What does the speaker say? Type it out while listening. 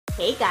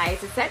Hey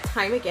guys, it's that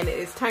time again. It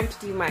is time to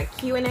do my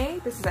Q&A.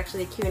 This is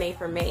actually a Q&A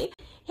for May.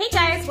 Hey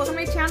guys, welcome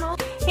to my channel.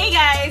 Hey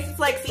guys, it's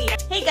Lexi.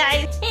 Hey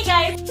guys, hey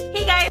guys,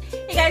 hey guys,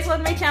 hey guys,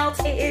 welcome to my channel.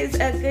 Today is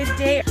a good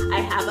day. I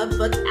have a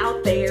book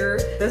out there.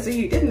 Those of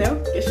you who didn't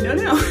know, guess you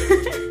don't know.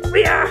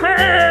 We are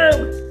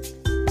home!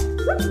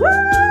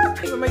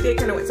 Woo-woo! My day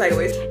kind of went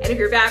sideways. And if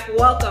you're back,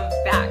 welcome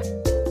back.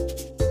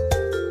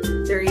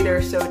 They're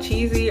either so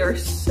cheesy or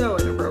so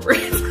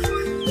inappropriate.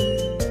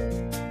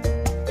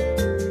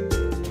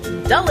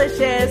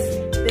 Delicious.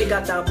 They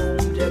got that boom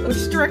jig.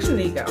 Which direction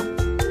do you go?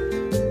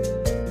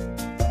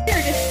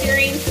 We're just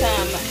searing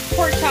some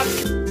pork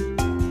chops.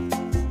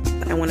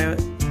 I want to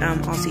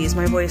also use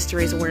my voice to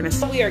raise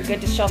awareness. We are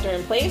good to shelter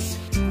in place.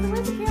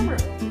 Where's the camera?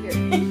 Here.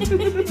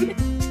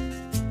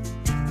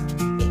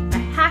 A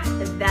hack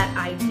that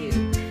I do.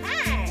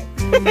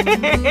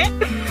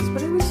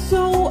 But it was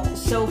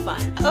so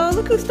fun. Oh,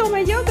 look who stole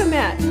my yoga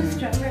mat.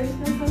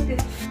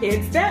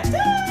 It's that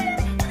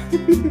time.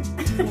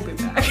 We'll be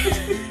back.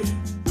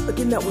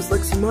 Again, that was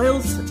Lexi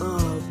Miles,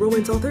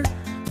 romance author.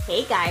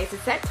 Hey guys,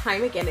 it's that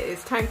time again. It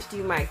is time to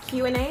do my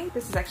Q&A.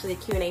 This is actually a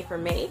Q&A for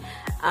May.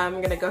 I'm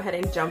gonna go ahead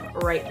and jump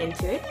right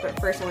into it. But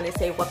first I want to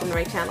say welcome to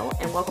my channel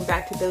and welcome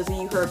back to those of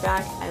you who are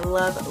back. I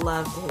love to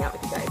hang out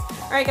with you guys.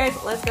 All right guys,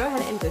 let's go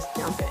ahead and just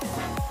jump in.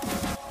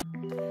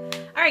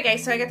 All right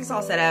guys, so I got this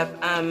all set up.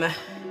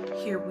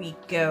 Here we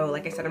go.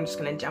 Like I said, I'm just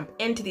gonna jump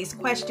into these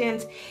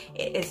questions.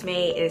 It is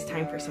May, it is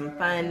time for some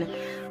fun.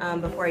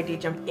 Before I do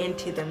jump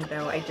into them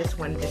though, I just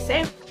wanted to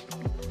say,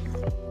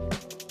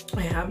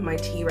 I have my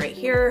tea right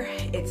here.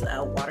 It's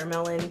a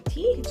watermelon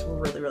tea. It's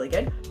really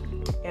good.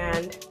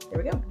 And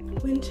there we go.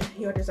 Winter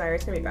Your Desire.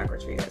 It's gonna be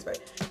backwards for you guys, but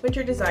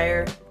Winter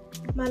Desire,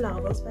 my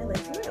novels by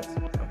Lexi Miles.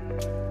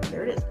 So,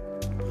 there it is.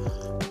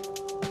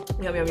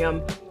 Yum, yum,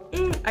 yum.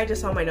 I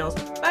just saw my nails.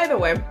 By the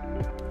way,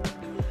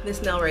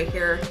 this nail right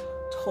here,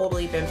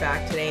 totally been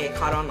back today. It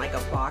caught on like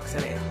a box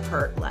and it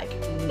hurt like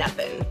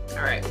nothing.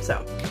 All right,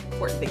 so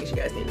important things you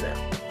guys need to know.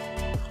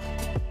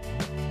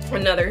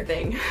 Another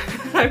thing,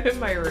 I'm in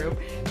my room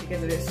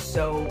because it is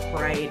so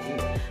bright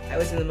and I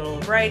was in the middle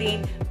of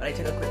writing, but I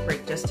took a quick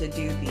break just to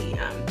do the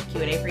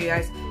Q&A for you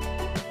guys.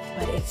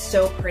 But it's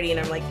so pretty and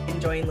I'm like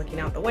enjoying looking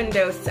out the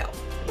window, so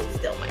it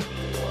still might be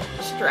a little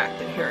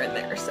distracted here and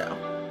there, so.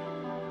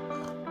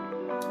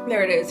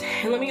 There it is.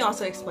 And let me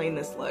also explain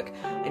this look.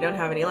 I don't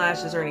have any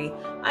lashes or any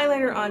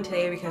eyeliner on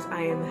today because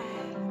I am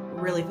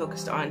really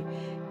focused on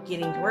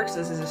getting to work. So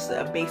this is just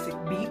a basic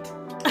beat.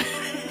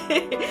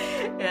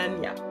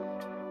 And yeah.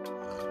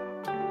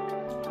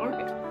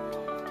 Okay.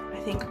 I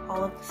think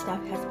all of the stuff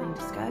has been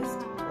discussed.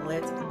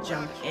 Let's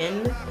jump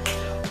in.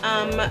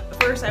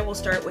 First I will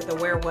start with the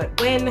where, what,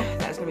 when.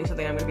 That's gonna be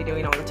something I'm gonna be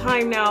doing all the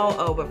time now.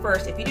 Oh, but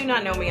first, if you do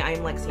not know me, I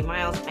am Lexi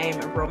Miles. I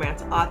am a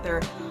romance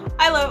author.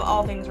 I love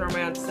all things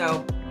romance,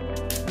 so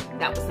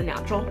that was the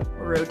natural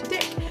road to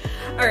take.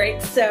 All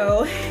right,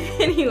 so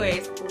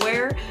anyways,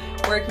 where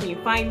can you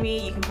find me?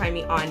 You can find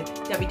me on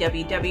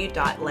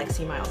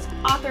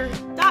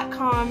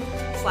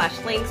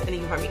www.leximilesauthor.com/links, and you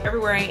can find me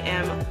everywhere I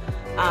am.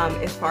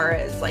 As far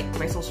as like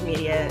my social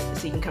media,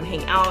 so you can come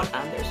hang out.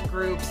 There's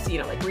groups, you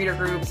know, like reader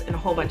groups and a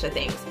whole bunch of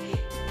things.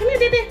 Come here,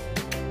 baby.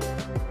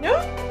 No?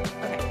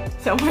 Okay,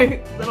 so my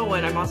little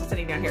one, I'm also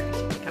sitting down here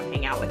because she can come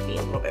hang out with me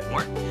a little bit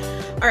more.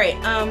 All right,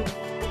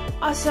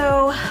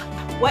 also,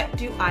 what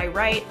do I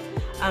write?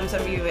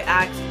 Some of you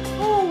asked,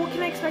 oh, what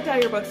can I expect out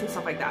of your books and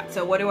stuff like that.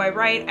 So what do I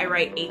write? I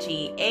write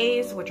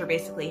HEAs, which are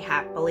basically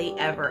happily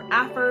ever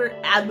after.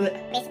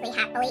 Basically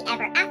happily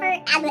ever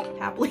after.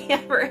 Happily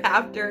ever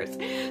afters.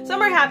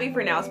 Some are happy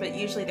for nows, but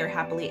usually they're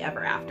happily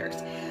ever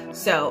afters.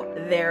 So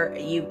there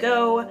you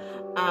go.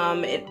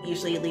 It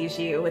usually leaves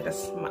you with a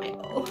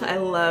smile. I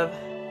love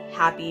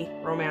happy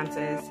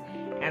romances,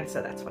 and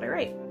so that's what I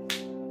write.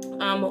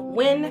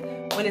 When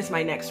is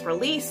my next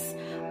release?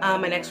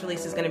 My next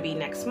release is going to be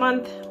next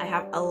month. I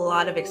have a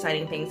lot of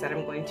exciting things that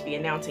I'm going to be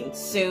announcing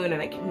soon,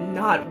 and I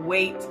cannot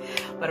wait,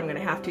 but I'm going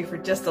to have to for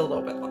just a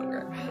little bit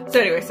longer. So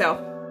anyway,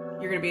 so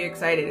you're going to be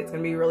excited. It's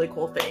going to be really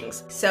cool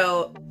things.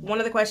 So one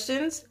of the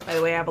questions, by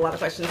the way, I have a lot of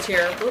questions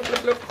here. Bloop,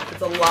 bloop, bloop.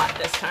 It's a lot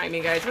this time,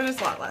 you guys. But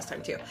it's a lot last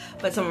time too.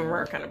 But some of them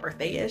are kind of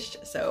birthday-ish,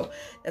 so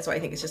that's why I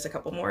think it's just a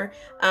couple more.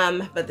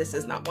 But this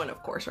is not one,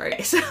 of course,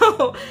 right?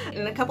 So,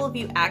 and a couple of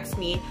you asked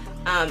me,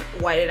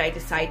 why did I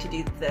decide to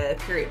do the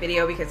period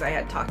video? Because I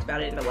had talked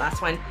about it in the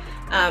last one.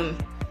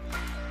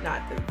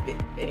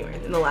 Anyway,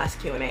 in the last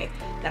Q&A,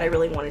 that I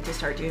really wanted to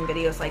start doing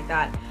videos like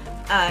that.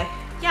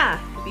 Yeah,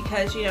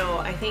 because, you know,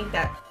 I think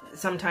that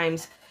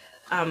sometimes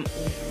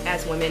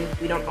as women,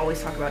 we don't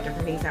always talk about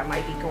different things that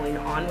might be going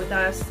on with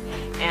us,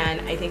 and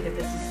I think that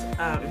this is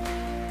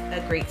a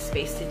great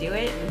space to do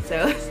it. And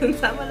so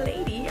since I'm a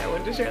lady, I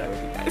wanted to share that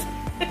with you guys.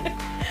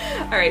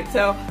 Alright,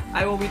 so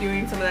I will be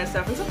doing some of that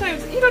stuff, and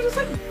sometimes, you know, just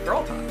like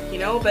girl talk, you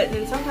know, but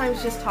then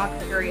sometimes just talk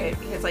period,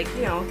 because like,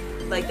 you know,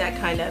 like that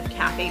kind of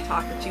cafe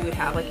talk that you would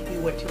have like if you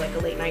went to like a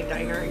late night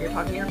diner and you're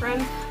talking to your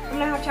friends. I'm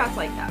gonna have chats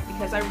like that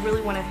because I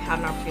really want to have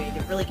an opportunity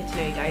to really get to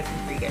know you guys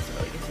and for you guys to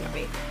really get to know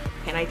me.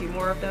 Can I do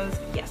more of those?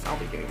 Yes, I'll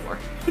be doing more.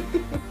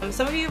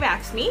 Some of you have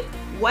asked me,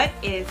 what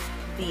is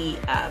the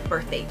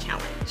birthday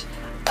challenge?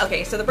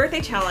 Okay, so the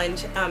birthday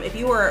challenge, if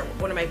you are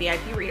one of my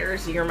VIP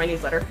readers, you're in my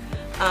newsletter,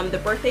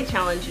 the birthday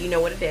challenge, you know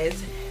what it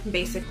is.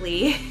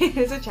 Basically, it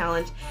is a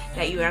challenge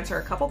that you answer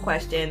a couple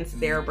questions.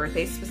 They're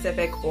birthday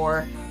specific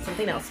or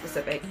something else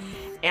specific,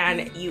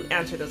 and you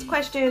answer those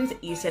questions,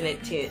 you send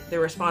it to the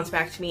response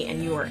back to me,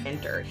 and you are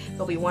entered.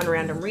 There'll be one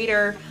random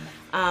reader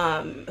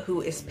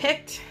who is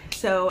picked.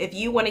 So if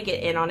you want to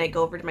get in on it,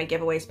 go over to my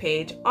giveaways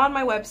page on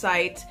my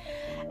website,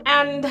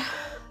 and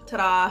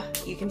ta-da,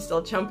 you can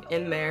still jump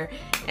in there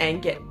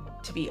and get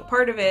to be a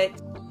part of it.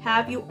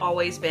 Have you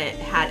always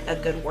had a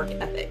good work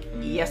ethic?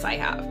 Yes, I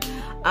have.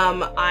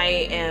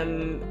 I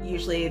am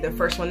usually the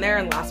first one there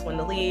and last one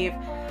to leave.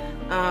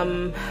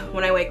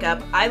 When I wake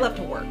up, I love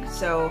to work,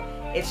 so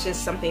it's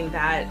just something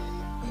that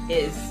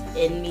is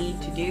in me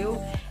to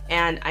do,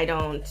 and I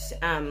don't,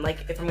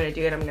 like, if I'm gonna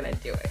do it, I'm gonna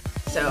do it.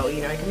 So,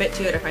 you know, I commit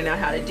to it. If I know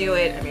how to do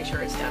it, I make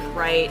sure it's done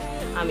right.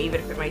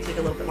 Even if it might take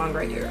a little bit longer,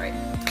 I do it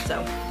right.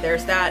 So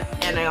there's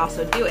that, and I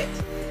also do it.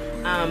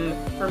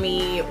 For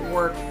me,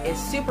 work is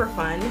super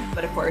fun,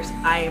 but of course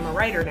I am a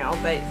writer now,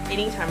 but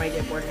anytime I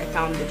did work, I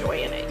found the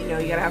joy in it. You know,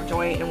 you gotta have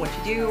joy in what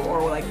you do,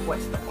 or like,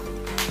 what's the point?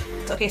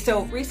 Okay,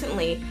 so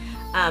recently,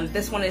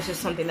 this one is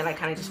just something that I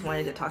kind of just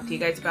wanted to talk to you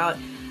guys about,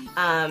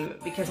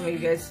 because some of you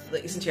guys,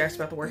 like, since you asked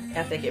about the work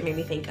ethic, it made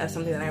me think of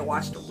something that I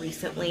watched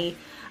recently,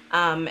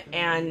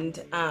 and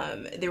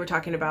they were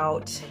talking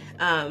about,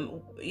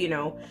 you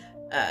know,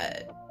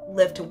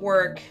 live to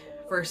work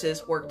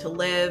versus work to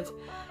live.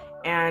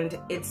 And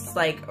it's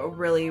like a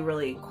really,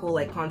 really cool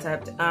like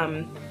concept. I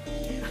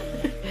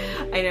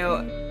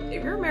know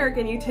if you're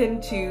American, you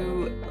tend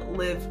to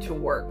live to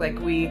work. Like,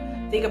 we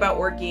think about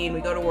working, we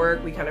go to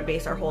work, we kind of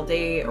base our whole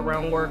day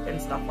around work and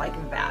stuff like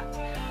that.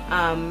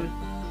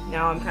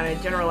 Now I'm kind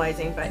of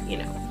generalizing, but you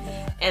know.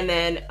 And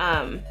then,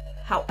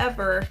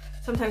 however,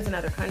 sometimes in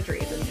other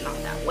countries it's not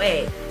that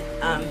way.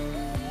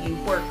 You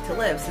work to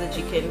live so that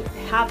you can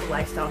have the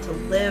lifestyle to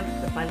live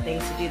the fun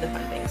things, to do the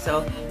fun things.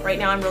 So right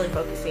now I'm really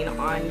focusing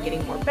on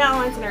getting more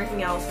balance and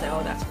everything else, so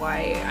that's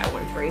why I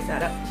wanted to raise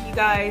that up to you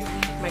guys.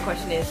 My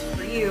question is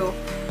for you,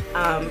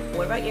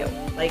 what about you?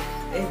 Like,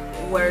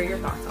 what are your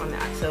thoughts on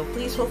that? So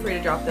please feel free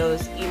to drop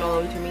those,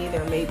 email them to me.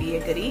 There may be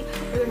a goodie,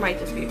 or there might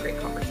just be a great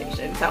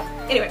conversation. So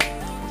anyway,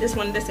 just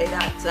wanted to say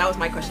that. So that was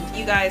my question to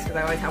you guys, because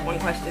I always have one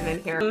question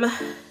in here.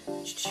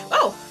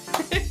 Oh,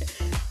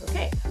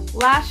 okay.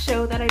 Last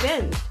show that I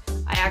binged.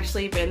 I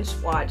actually binge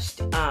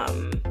watched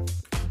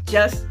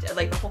just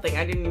like the whole thing.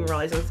 I didn't even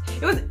realize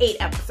it was 8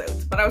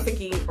 episodes, but I was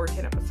thinking, or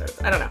 10 episodes,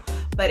 I don't know.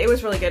 But it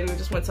was really good and it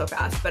just went so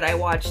fast. But I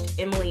watched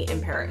Emily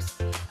in Paris.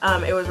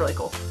 It was really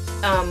cool.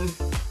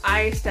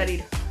 I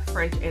studied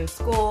French in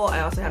school. I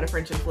also had a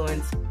French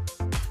influence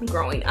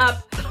growing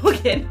up.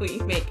 Again, we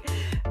make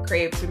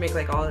crepes. We make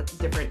like all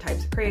different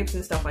types of crepes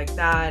and stuff like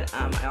that.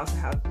 I also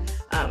have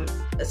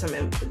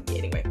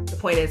anyway, the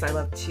point is I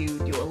love to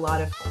do a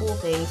lot of cool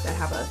things that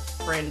have a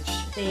French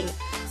thing.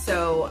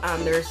 So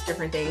there's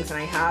different things, and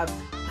I have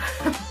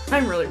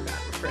I'm really bad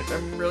with French.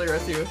 I'm really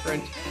rusty with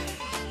French.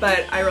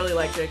 But I really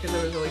liked it because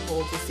it was really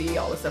cool to see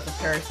all the stuff of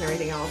Paris and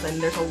everything else,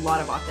 and there's a lot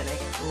of authentic,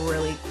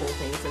 really cool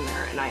things in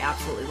there, and I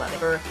absolutely love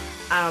it.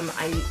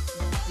 I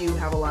do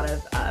have a lot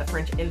of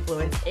French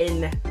influence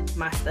in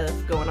my stuff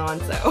going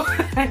on, so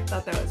I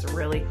thought that was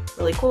really,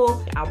 really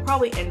cool. I'll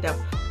probably end up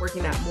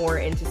working that more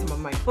into some of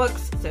my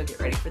books, so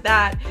get ready for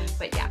that.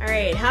 But yeah,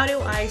 alright, how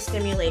do I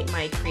stimulate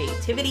my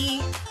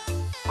creativity?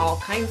 All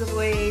kinds of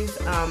ways.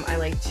 I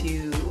like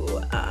to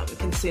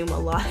consume a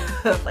lot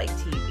of like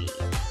TV,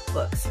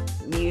 books,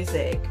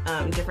 music,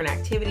 different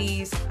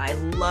activities. I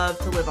love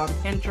to live on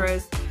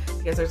Pinterest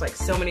because there's like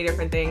so many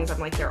different things. I'm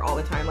like there all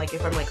the time. Like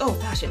if I'm like, oh,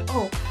 fashion,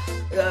 oh,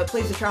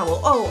 place to travel,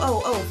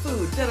 oh,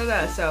 food, da da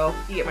da. So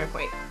you get my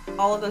point.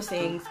 All of those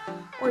things,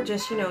 or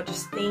just, you know,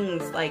 just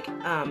things like,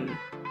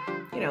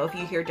 you know, if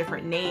you hear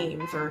different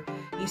names or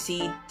you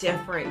see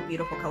different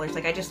beautiful colors,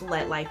 like I just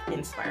let life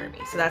inspire me.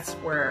 So that's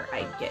where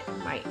I get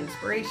my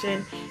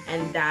inspiration,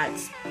 and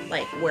that's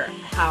like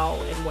how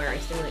and where I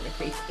stimulate my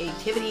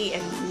creativity,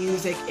 and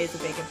music is a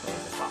big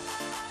influence as well.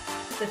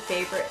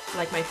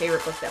 My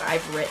favorite book that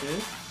I've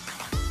written.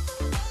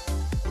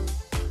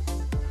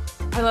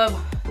 I love,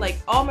 like,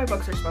 all my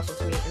books are special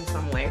to me in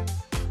some way,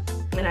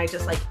 and I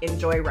just like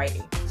enjoy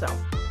writing. So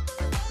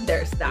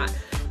there's that.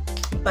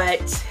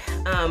 But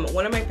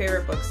one of my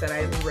favorite books that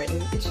I've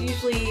written, it's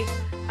usually,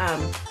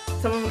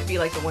 some of them could be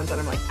like the ones that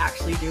I'm like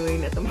actually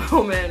doing at the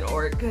moment,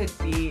 or it could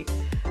be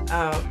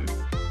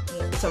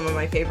some of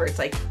my favorites.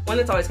 Like one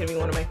that's always gonna be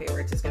one of my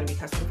favorites is gonna be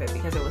Custom Fit,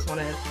 because it was one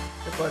of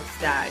the books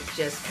that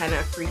just kind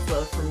of free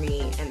flowed for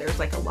me, and there's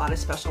like a lot of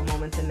special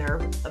moments in there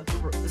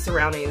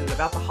surrounding and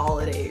about the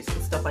holidays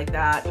and stuff like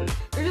that, and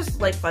there's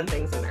just like fun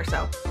things in there,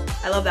 so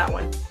I love that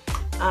one.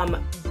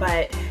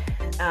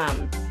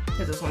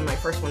 Because it's one of my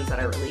first ones that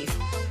I released.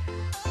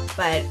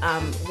 But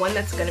one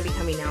that's going to be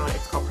coming out,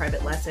 it's called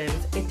Private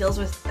Lessons. It deals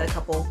with a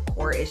couple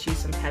core issues,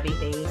 some heavy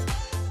things,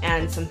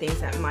 and some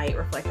things that might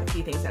reflect a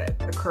few things that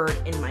have occurred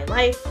in my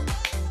life.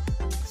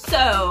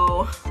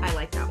 So I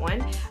like that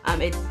one.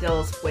 It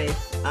deals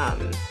with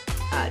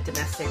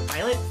domestic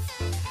violence.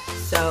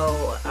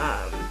 So,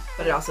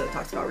 but it also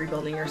talks about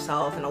rebuilding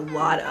yourself and a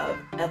lot of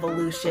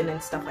evolution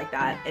and stuff like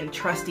that, and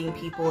trusting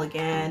people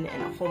again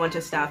and a whole bunch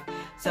of stuff.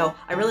 So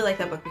I really like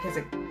that book because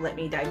it let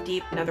me dive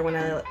deep. Another one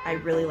I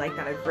really like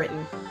that I've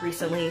written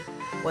recently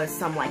was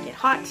Some Like It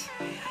Hot.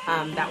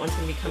 That one's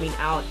gonna be coming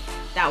out.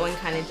 That one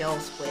kind of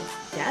deals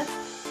with death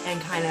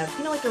and kind of,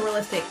 you know, like a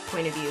realistic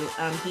point of view.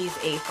 He's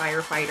a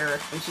firefighter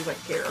and she's like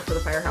a carer for the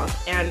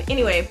firehouse. And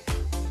anyway,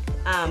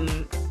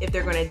 if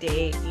they're going to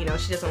date, you know,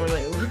 she doesn't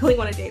really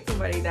want to date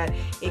somebody that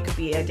it could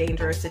be a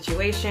dangerous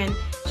situation.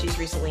 She's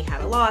recently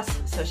had a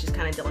loss, so she's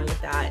kind of dealing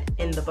with that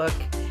in the book.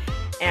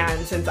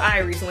 And since I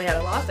recently had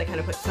a loss, I kind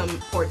of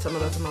poured some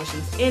of those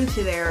emotions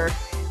into there,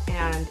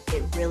 and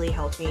it really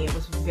helped me. It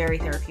was very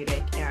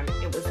therapeutic, and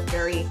it was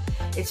very,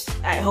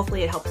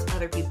 hopefully it helps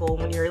other people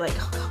when you're like,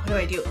 oh, what do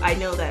I do? I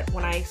know that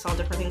when I saw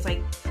different things,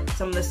 like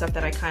some of the stuff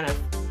that I kind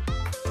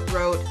of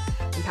wrote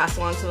and pass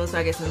along some of those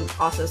nuggets, and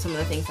also some of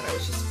the things that I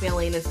was just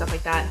feeling and stuff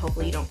like that.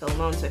 Hopefully you don't feel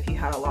alone, so if you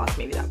had a loss,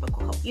 maybe that book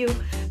will help you.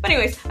 But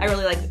anyways, I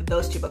really like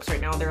those two books right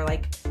now. They're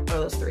like,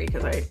 oh, those three,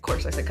 because of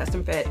course I said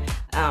Custom Fit,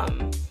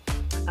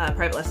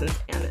 Private Lessons,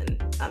 and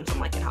then Some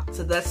Like It Hot.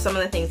 So that's some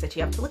of the things that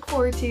you have to look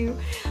forward to.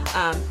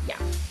 Yeah,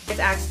 it's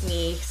asked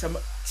me some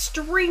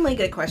extremely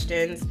good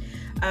questions.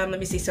 Let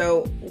me see.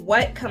 So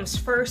what comes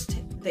first?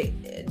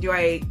 Do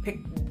I pick,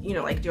 you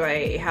know, like, do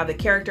I have the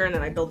character and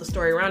then I build the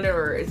story around it,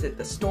 or is it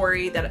the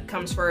story that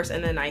comes first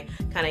and then I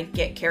kind of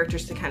get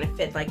characters to kind of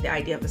fit like the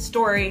idea of the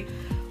story,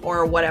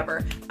 or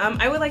whatever?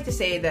 I would like to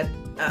say that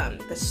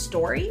the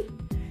story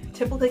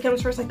typically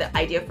comes first, like the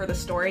idea for the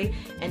story,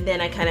 and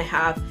then I kind of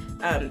have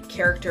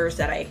characters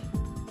that I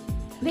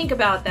think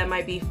about that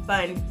might be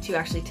fun to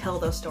actually tell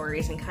those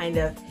stories and kind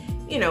of,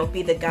 you know,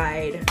 be the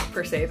guide,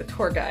 per se, the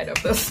tour guide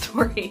of those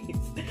stories.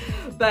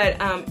 But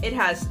it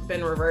has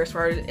been reversed,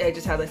 where I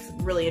just have this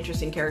really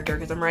interesting character,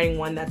 because I'm writing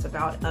one that's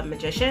about a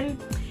magician,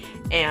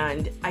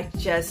 and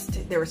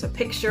there was a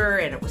picture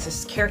and it was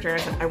this character,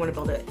 and I said, I want to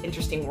build an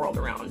interesting world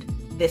around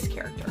this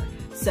character.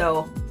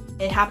 So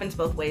it happens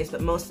both ways,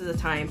 but most of the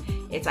time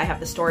it's I have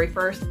the story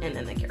first and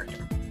then the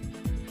character.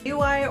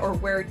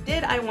 Where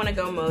did I want to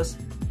go most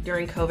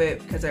during COVID,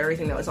 because of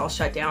everything that was all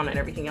shut down and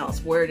everything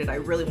else? Where did I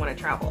really want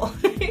to travel?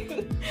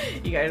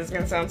 You guys, it's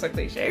gonna sound so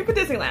cliche, but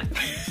Disneyland.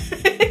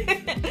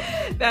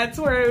 That's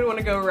where I would want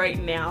to go right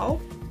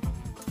now,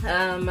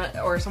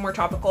 or somewhere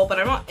tropical. But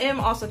I am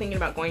also thinking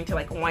about going to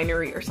like a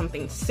winery or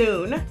something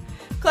soon.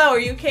 Chloe, are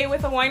you okay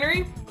with a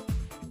winery?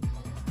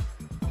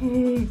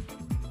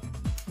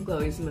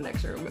 Chloe's in the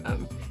next room.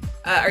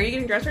 Are you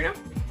getting dressed right now?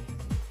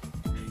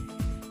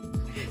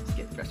 Just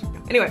get dressed right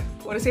now. Anyway,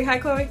 want to say hi,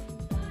 Chloe?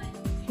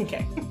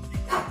 Okay.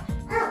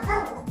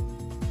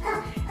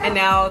 And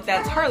now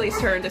that's Harley's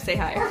turn to say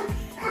hi.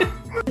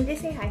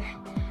 Just say hi.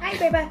 Hi,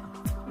 baby.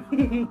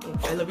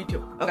 I love you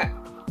too. Okay,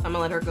 I'm gonna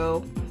let her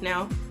go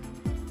now.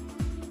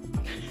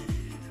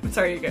 I'm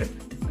sorry, you guys.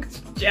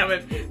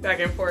 Jamming back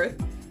and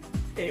forth.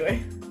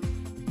 Anyway.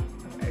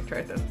 Okay, I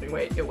tried something.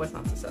 Wait, it was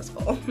not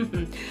successful.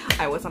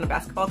 I was on a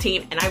basketball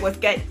team and I was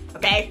good,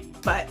 okay?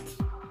 But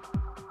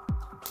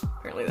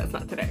apparently that's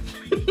not today.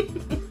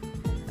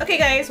 Okay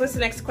guys, what's the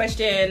next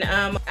question?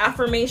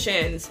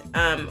 Affirmations.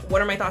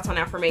 What are my thoughts on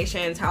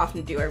affirmations? How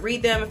often do I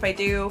read them, if I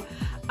do?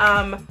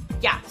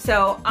 Yeah,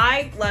 so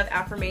I love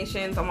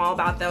affirmations. I'm all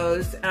about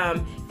those.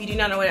 If you do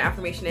not know what an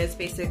affirmation is,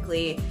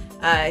 basically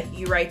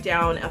you write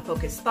down a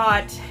focused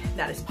thought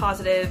that is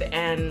positive,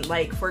 and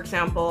like, for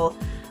example,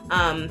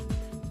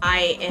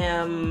 I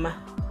am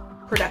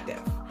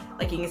productive.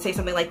 Like, you can say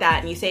something like that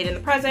and you say it in the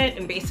present,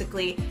 and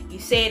basically you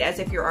say it as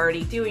if you're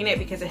already doing it,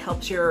 because it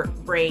helps your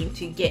brain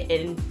to get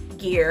in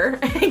gear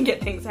and get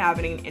things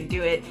happening and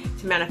do it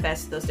to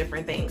manifest those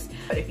different things.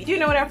 But if you do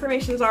know what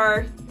affirmations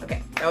are,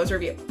 okay, that was a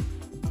review.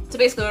 So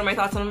basically, what are my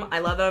thoughts on them? I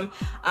love them.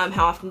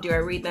 How often do I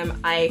read them?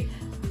 I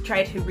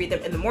try to read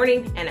them in the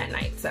morning and at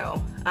night.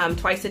 So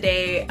twice a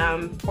day,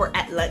 or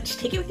at lunch.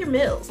 Take it with your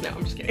meals. No,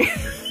 I'm just kidding.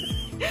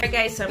 Alright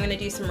guys, so I'm gonna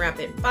do some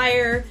rapid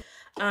fire.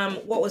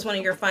 What was one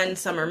of your fun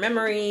summer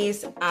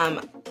memories?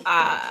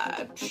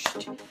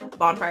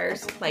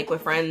 Bonfires, like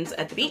with friends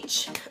at the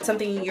beach.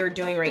 Something you're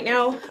doing right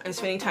now. I'm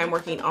spending time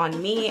working on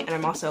me, and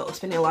I'm also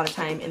spending a lot of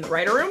time in the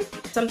writer room.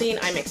 Something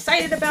I'm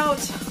excited about.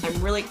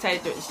 I'm really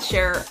excited to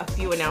share a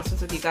few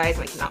announcements with you guys,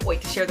 and I cannot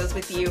wait to share those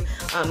with you.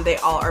 They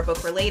all are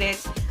book related.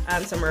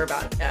 Some are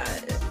about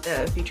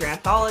future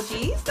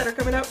anthologies that are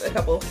coming up, a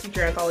couple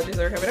future anthologies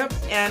that are coming up,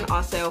 and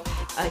also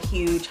a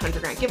huge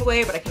 100 grand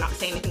giveaway, but I cannot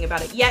say anything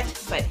about it yet,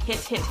 but hint,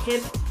 hint,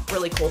 hint,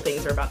 really cool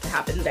things are about to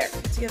happen there.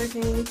 What's the other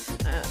thing? You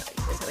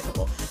guys had a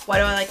couple. Why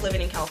do I like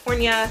living in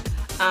California?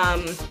 I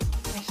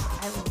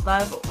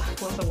love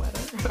the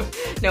weather.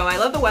 No, I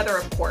love the weather,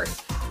 of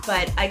course,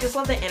 but I just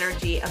love the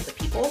energy of the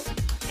people,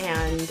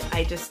 and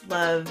I just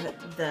love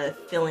the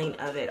feeling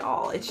of it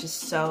all. It's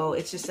just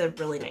a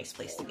really nice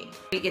place to be.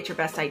 You get your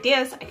best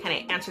ideas. I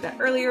kind of answered that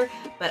earlier,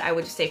 but I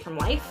would just say from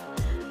life.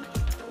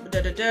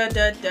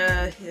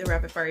 The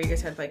rapid fire, you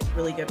guys had like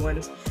really good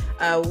ones.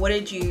 What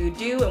did you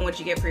do and what did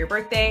you get for your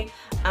birthday?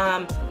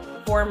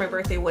 For my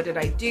birthday, what did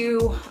I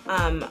do?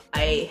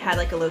 I had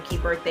like a low-key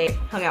birthday,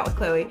 hung out with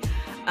Chloe,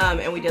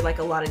 and we did like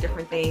a lot of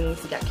different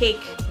things. We got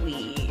cake,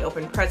 we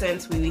opened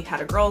presents, we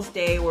had a girls'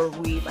 day where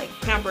we like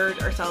pampered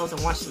ourselves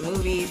and watched some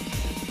movies,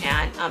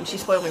 and she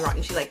spoiled me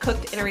rotten. She like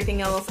cooked and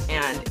everything else,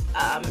 and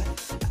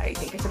I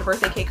think I said a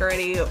birthday cake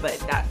already, but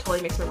that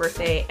totally makes my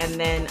birthday. And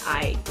then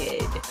I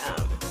did,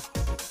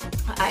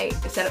 I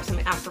set up some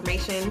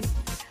affirmations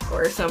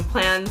or some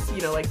plans,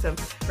 you know, like some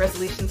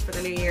resolutions for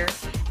the new year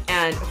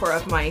and for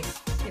my,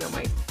 you know,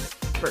 my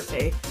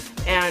birthday.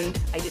 And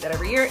I did that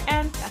every year,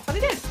 and that's what I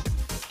did.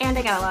 And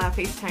I got a lot of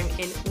FaceTime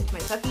in with my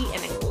puppy,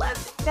 and I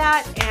loved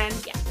that. And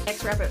yeah,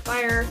 next rapid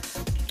fire.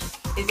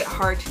 Is it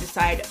hard to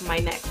decide my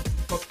next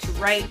book to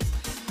write?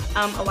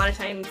 A lot of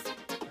times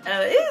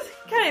it's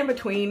kind of in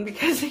between,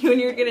 because when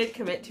you're going to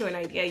commit to an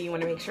idea, you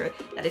want to make sure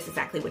that it's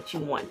exactly what you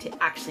want to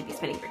actually be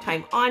spending your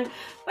time on.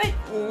 But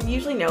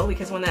usually no,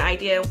 because when the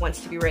idea wants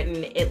to be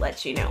written, it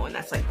lets you know, and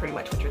that's like pretty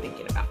much what you're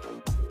thinking about.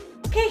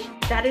 Okay,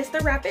 that is the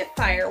rapid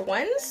fire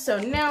ones. So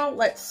now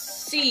let's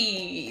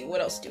see,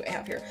 what else do I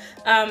have here?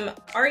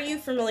 Are you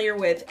familiar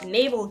with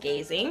navel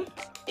gazing?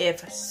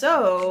 If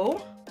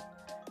so,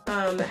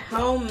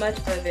 how much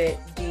of it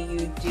do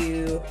you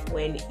do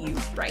when you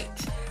write?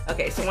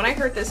 Okay, so when I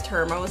heard this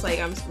term, I was like,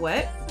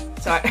 what?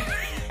 So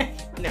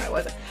no, I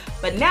wasn't.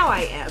 But now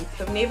I am.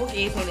 So navel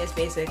gazing is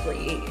basically,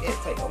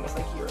 it's like almost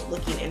like you're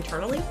looking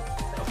internally.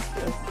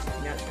 So,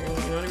 you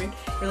know what I mean?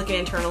 You're looking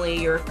internally,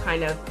 you're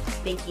kind of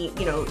thinking,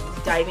 you know,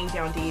 diving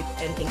down deep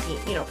and thinking,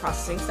 you know,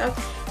 processing stuff.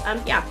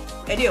 Yeah,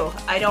 I do.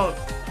 I don't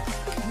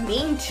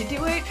mean to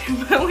do it,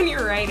 but when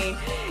you're writing,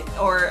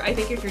 or I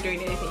think if you're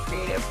doing anything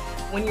creative,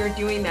 when you're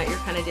doing that, you're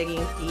kind of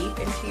digging deep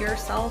into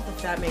yourself,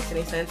 if that makes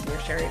any sense, and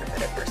you're sharing a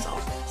bit of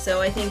yourself.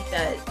 So I think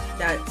that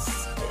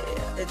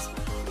it's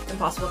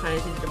impossible kind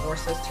of to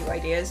divorce those two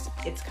ideas.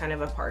 It's kind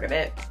of a part of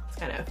it. It's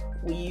kind of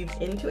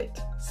weaved into it.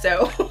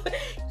 So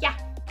yeah,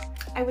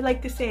 I would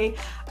like to say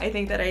I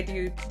think that I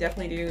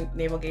definitely do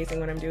navel gazing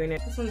when I'm doing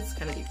it. This one's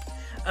kind of deep.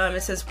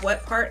 It says,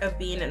 what part of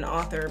being an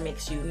author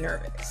makes you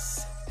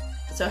nervous?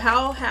 So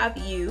how have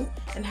you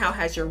and how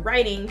has your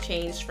writing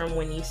changed from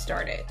when you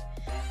started?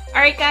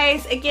 Alright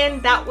guys,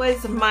 again, that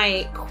was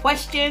my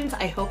questions.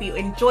 I hope you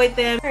enjoyed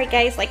them. Alright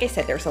guys, like I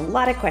said, there's a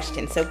lot of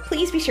questions, so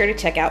please be sure to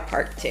check out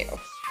part 2.